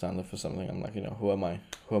whenever I stand up for something, I'm like, you know, who am I?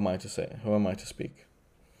 Who am I to say? Who am I to speak?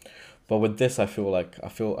 But with this, I feel like I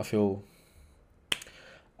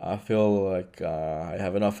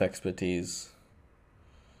have enough expertise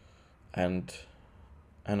and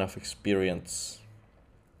enough experience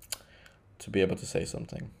to be able to say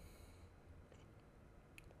something.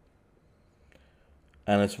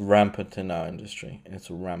 And it's rampant in our industry.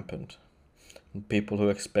 It's rampant. People who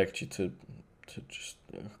expect you to just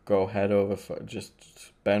go head over, just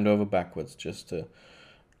bend over backwards just to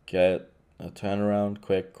get a turnaround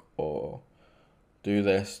quick, or do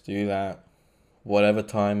this, do that, whatever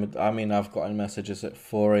time. I mean, I've gotten messages at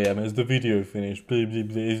 4 a.m. Is the video finished?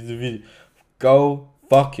 Is the video? Go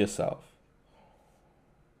fuck yourself.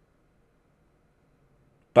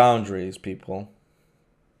 Boundaries, people.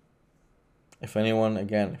 If anyone,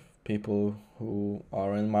 again, people who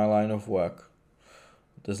are in my line of work,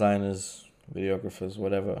 designers, videographers,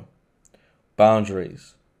 whatever,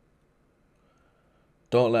 boundaries.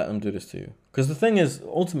 Don't let them do this to you. Because the thing is,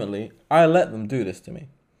 ultimately, I let them do this to me.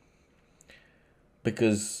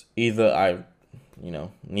 Because either I, you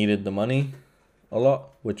know, needed the money a lot,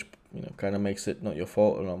 which, you know, kind of makes it not your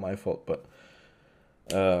fault or not my fault, but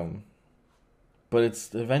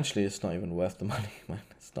it's eventually it's not even worth the money, man.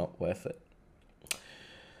 It's not worth it.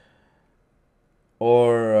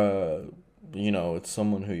 Or you know, it's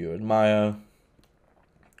someone who you admire,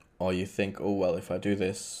 or you think, oh, well, if I do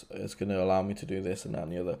this, it's going to allow me to do this and that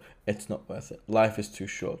and the other. It's not worth it. Life is too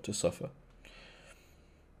short to suffer.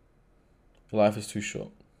 Life is too short.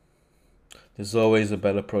 There's always a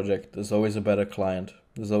better project. There's always a better client.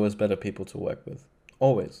 There's always better people to work with.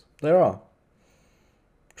 Always. There are.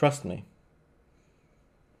 Trust me.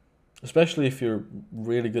 Especially if you're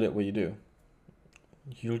really good at what you do.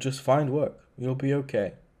 You'll just find work. You'll be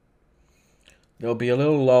okay. There'll be a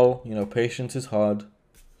little lull. You know, patience is hard.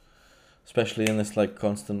 Especially in this, like,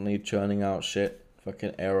 constantly churning out shit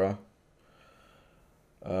fucking era.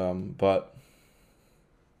 But,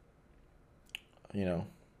 you know,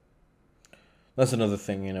 that's another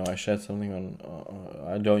thing, you know, I shared something on,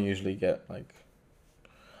 I don't usually get, like,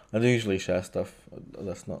 I do usually share stuff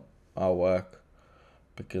that's not our work,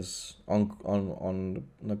 because, on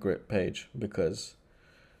the Grit page, because,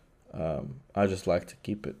 I just like to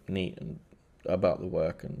keep it neat and about the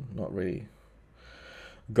work, and not really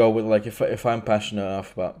go with, like, if I'm passionate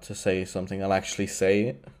enough about to say something, I'll actually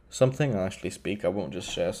say something, I'll actually speak. I won't just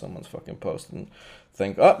share someone's fucking post and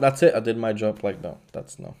think, oh, that's it, I did my job. Like, no,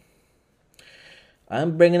 no.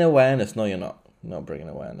 I'm bringing awareness. No, you're not. You're not bringing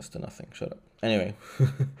awareness to nothing. Shut up. Anyway.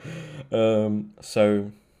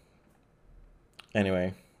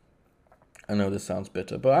 Anyway, I know this sounds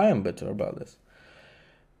bitter, but I am bitter about this.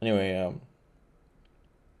 Anyway,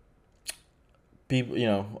 people, you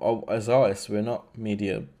know, as artists, we're not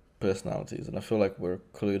media personalities, and I feel like we're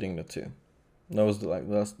colluding the two.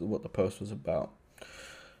 That's what the post was about.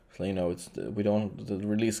 So, we don't, the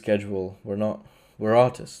release schedule, we're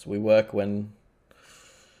artists. We work when,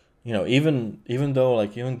 even though,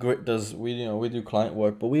 like, even Grit does, we do client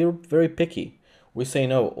work, but we are very picky. We say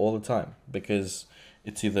no all the time because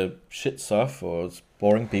it's either shit stuff, or it's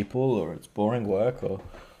boring people, or it's boring work,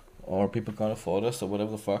 or people can't afford us, or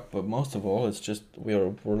whatever the fuck. But most of all, it's just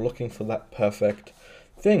we're looking for that perfect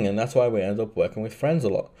thing, and that's why we end up working with friends a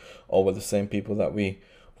lot, or with the same people that we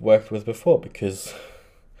worked with before, because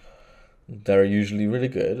they're usually really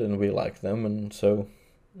good and we like them, and so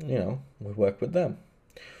we work with them.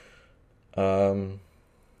 And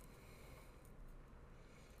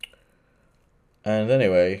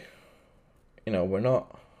anyway, we're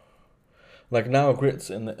not, like, now Grit's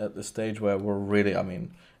at the stage where we're really, I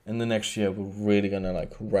mean, in the next year we're really gonna,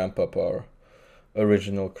 like, ramp up our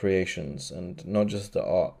original creations, and not just the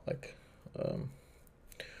art. Like,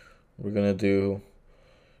 we're gonna do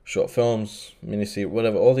short films, mini-series,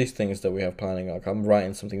 whatever, all these things that we have planning. Like, I'm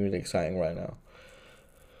writing something really exciting right now.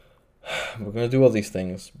 We're gonna do all these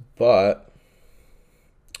things, but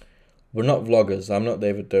we're not vloggers. I'm not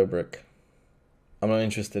David Dobrik. I'm not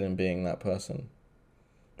interested in being that person,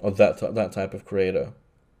 or that type of creator.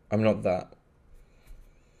 I'm not that.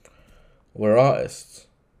 We're artists.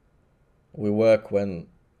 We work when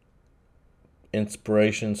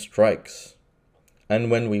inspiration strikes,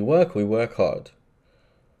 and when we work hard.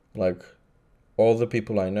 Like, all the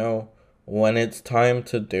people I know, when it's time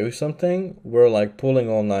to do something, we're like pulling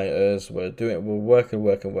all-nighters. We're working,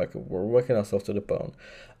 we're working ourselves to the bone.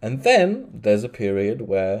 And then there's a period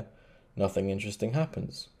where nothing interesting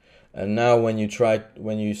happens. And now when you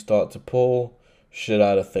start to pull shit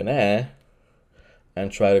out of thin air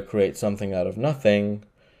and try to create something out of nothing,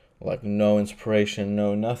 like no inspiration,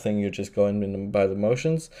 no nothing, you're just going by the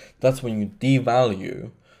motions, that's when you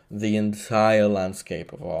devalue the entire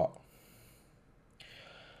landscape of art.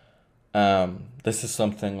 This is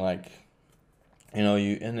something like,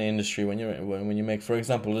 you in the industry, when you make, for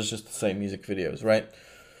example, let's just say music videos, right?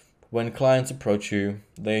 When clients approach you,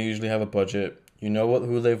 they usually have a budget.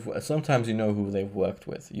 Sometimes you know who they've worked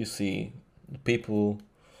with. You see the people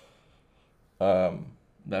that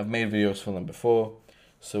have made videos for them before,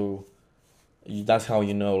 so that's how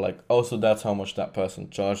you know, like, also that's how much that person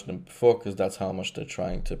charged them before, because that's how much they're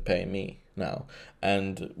trying to pay me now.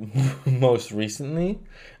 And most recently,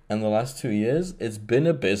 in the last 2 years, it's been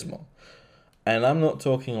abysmal. And I'm not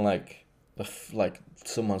talking like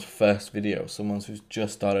someone's first video, someone's who's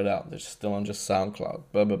just started out, they're still on just SoundCloud,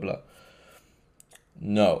 blah blah blah.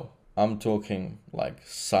 No, I'm talking like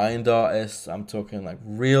signed artists. I'm talking like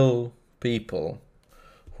real people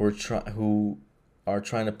who are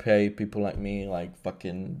trying to pay people like me like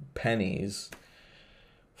fucking pennies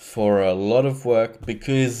for a lot of work,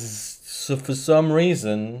 because for some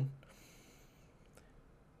reason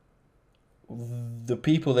the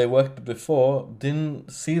people they worked with before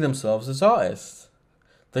didn't see themselves as artists.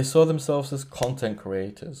 They saw themselves as content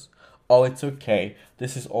creators. Oh, it's okay.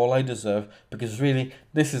 This is all I deserve because really,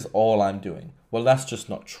 this is all I'm doing. Well, that's just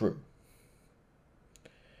not true.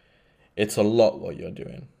 It's a lot what you're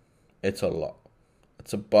doing. It's a lot.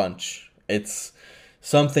 It's a bunch. It's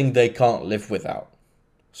something they can't live without.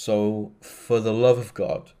 So, for the love of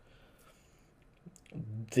God,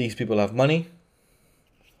 these people have money.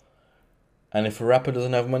 And if a rapper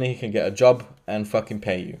doesn't have money, he can get a job and fucking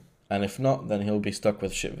pay you. And if not, then he'll be stuck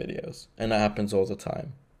with shit videos. And that happens all the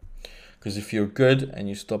time. Because if you're good and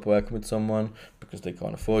you stop working with someone because they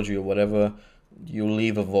can't afford you or whatever, you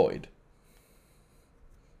leave a void.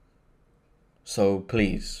 So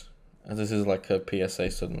please, and this is like a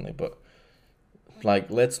PSA suddenly, but like,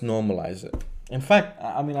 let's normalize it. In fact,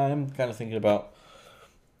 I mean, I am kind of thinking about,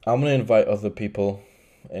 I'm going to invite other people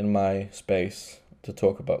in my space to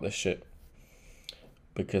talk about this shit.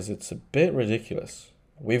 Because it's a bit ridiculous.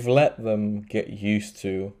 We've let them get used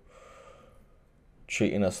to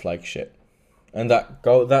treating us like shit, and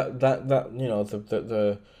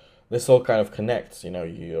this all kind of connects.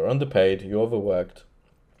 You're underpaid, you're overworked,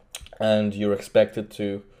 and you're expected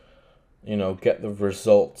to, get the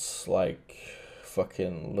results like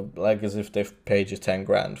fucking, like as if they've paid you 10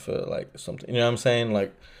 grand for like something. You know what I'm saying?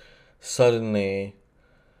 Like, suddenly,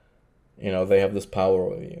 they have this power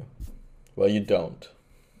over you. Well, you don't.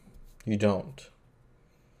 You don't.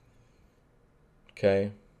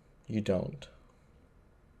 Okay? You don't.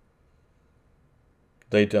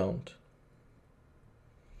 They don't.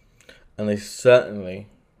 And they certainly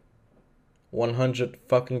 100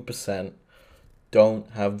 fucking % don't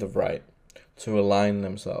have the right to align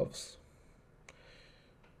themselves.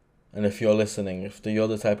 And if you're listening, if you're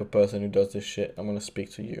the type of person who does this shit, I'm going to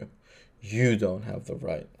speak to you. You don't have the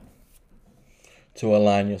right to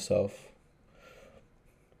align yourself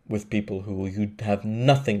with people who you have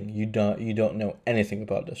nothing, you don't know anything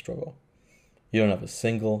about their struggle. You don't have a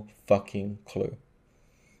single fucking clue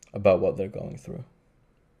about what they're going through.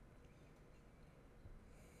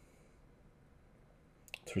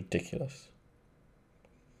 It's ridiculous.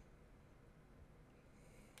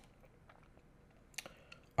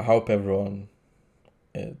 I hope everyone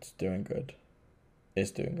is doing good.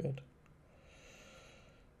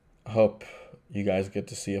 I hope you guys get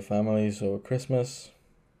to see your families over Christmas.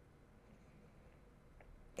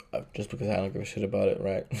 Just because I don't give a shit about it,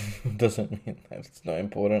 right? Doesn't mean that it's not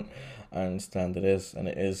important. I understand it is, and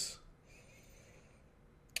it is.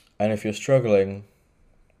 And if you're struggling,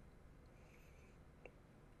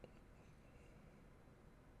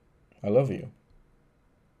 I love you.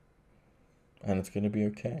 And it's going to be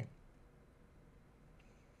okay.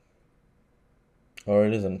 Or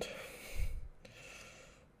it isn't.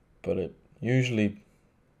 But it usually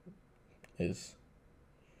is.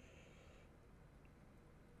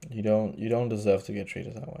 You don't deserve to get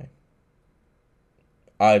treated that way.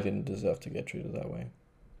 I didn't deserve to get treated that way.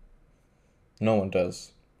 No one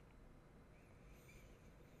does.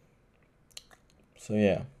 So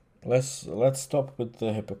yeah, let's stop with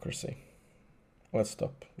the hypocrisy. Let's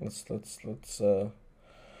stop. Let's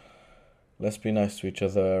be nice to each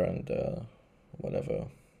other and whatever,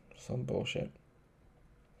 some bullshit.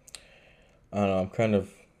 I don't know, I'm kind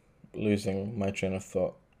of losing my train of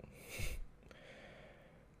thought.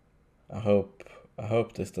 I hope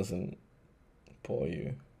this doesn't bore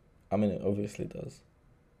you. I mean, it obviously does.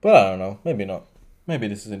 But I don't know, maybe not. Maybe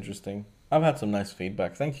this is interesting. I've had some nice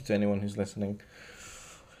feedback. Thank you to anyone who's listening.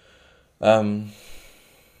 And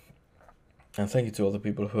thank you to all the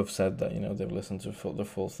people who have said that, they've listened to the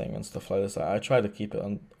full thing and stuff like this. I try to keep it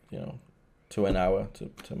on, to an hour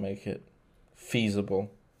to make it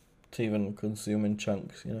feasible to even consume in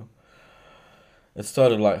chunks, It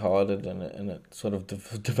started lighthearted and it sort of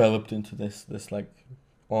developed into this like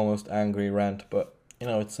almost angry rant, but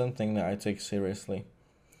it's something that I take seriously.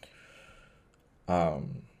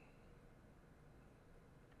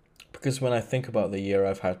 Because when I think about the year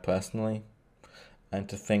I've had personally, and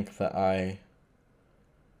to think that I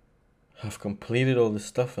have completed all this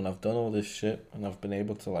stuff and I've done all this shit and I've been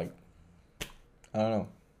able to I don't know.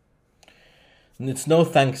 And it's no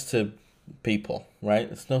thanks to people, right?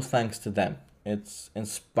 It's no thanks to them. It's in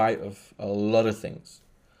spite of a lot of things.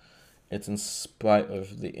 It's in spite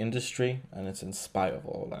of the industry and it's in spite of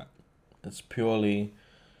all that. It's purely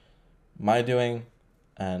my doing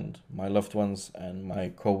and my loved ones and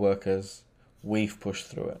my co-workers. We've pushed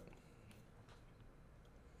through it.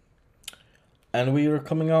 And we are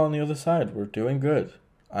coming out on the other side. We're doing good.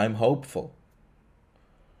 I'm hopeful.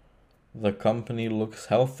 The company looks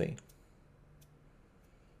healthy.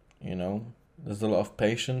 There's a lot of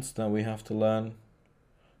patience that we have to learn,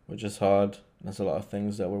 which is hard. There's a lot of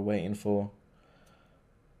things that we're waiting for.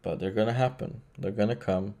 But they're going to happen. They're going to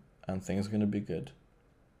come, and things are going to be good.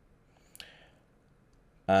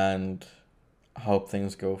 And I hope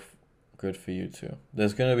things go good for you too.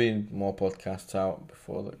 There's going to be more podcasts out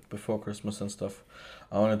before Christmas and stuff.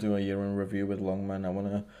 I want to do a year in review with Longman. I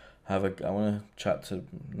want to chat to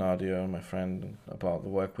Nadia, my friend, about the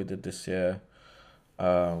work we did this year.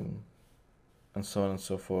 And so on and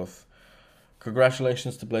so forth.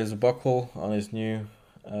 Congratulations to Blazer Buckle on his new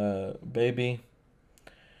baby.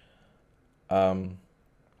 I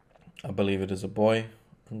believe it is a boy.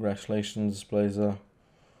 Congratulations, Blazer.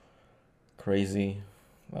 Crazy.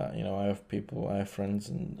 I have friends,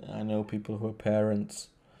 and I know people who are parents.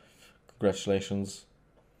 Congratulations.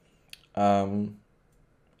 And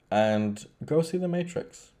go see The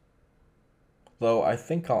Matrix. Though I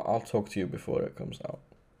think I'll talk to you before it comes out.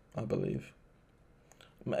 I believe.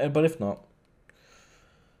 But if not,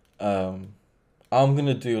 I'm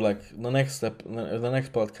gonna do the next step, the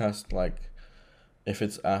next podcast. If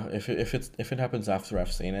it happens after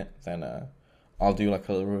I've seen it, then I'll do a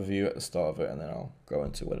little review at the start of it, and then I'll go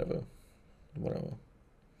into whatever.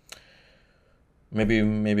 Maybe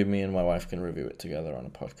me and my wife can review it together on a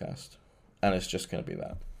podcast, and it's just gonna be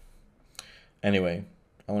that. Anyway,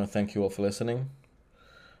 I want to thank you all for listening.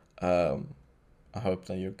 I hope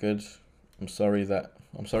that you're good. I'm sorry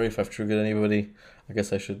if I've triggered anybody. I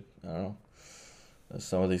guess I should. I don't know.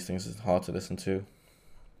 Some of these things is hard to listen to.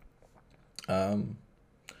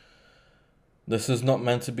 This is not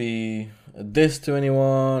meant to be a diss to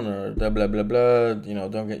anyone or blah blah blah blah.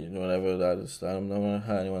 Don't get whatever that is. I don't want to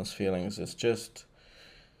hurt anyone's feelings. It's just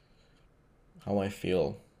how I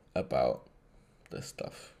feel about this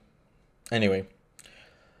stuff. Anyway,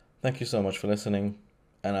 thank you so much for listening,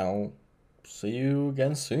 and I'll see you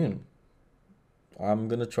again soon. I'm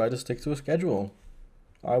gonna try to stick to a schedule.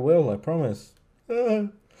 I will, I promise.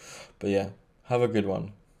 But yeah, have a good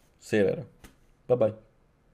one. See you later. Bye bye.